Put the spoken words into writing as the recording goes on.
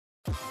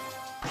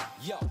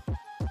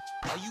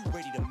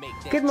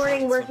Good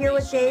morning, we're here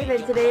with Dave,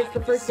 and today is the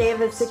first day of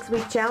his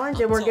 6-week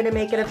challenge, and we're going to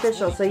make it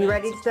official. So you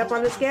ready to step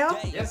on the scale?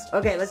 Yes.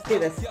 Okay, let's do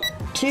this.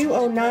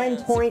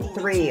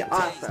 209.3,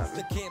 awesome.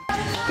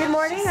 Good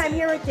morning, I'm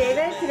here with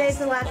David. Today's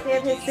the last day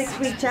of his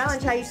 6-week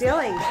challenge. How you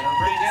feeling?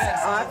 Pretty good.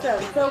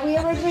 Awesome. So we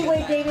originally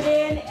weighed David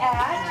in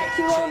at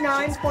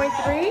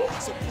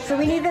 209.3. So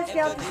we need the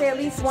scale to say at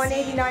least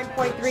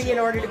 189.3 in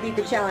order to beat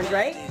the challenge,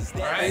 right?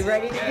 Are you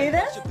ready to do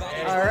this?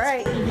 All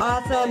right.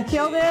 Awesome.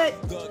 Killed it.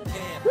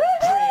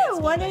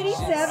 Woohoo!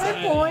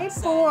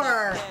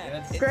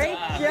 187.4. Great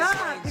job.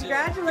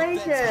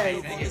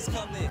 Congratulations.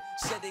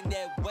 Shedding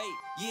that weight,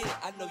 yeah,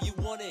 I know you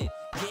want it.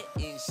 Get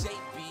in shape,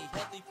 be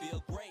healthy,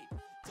 feel great.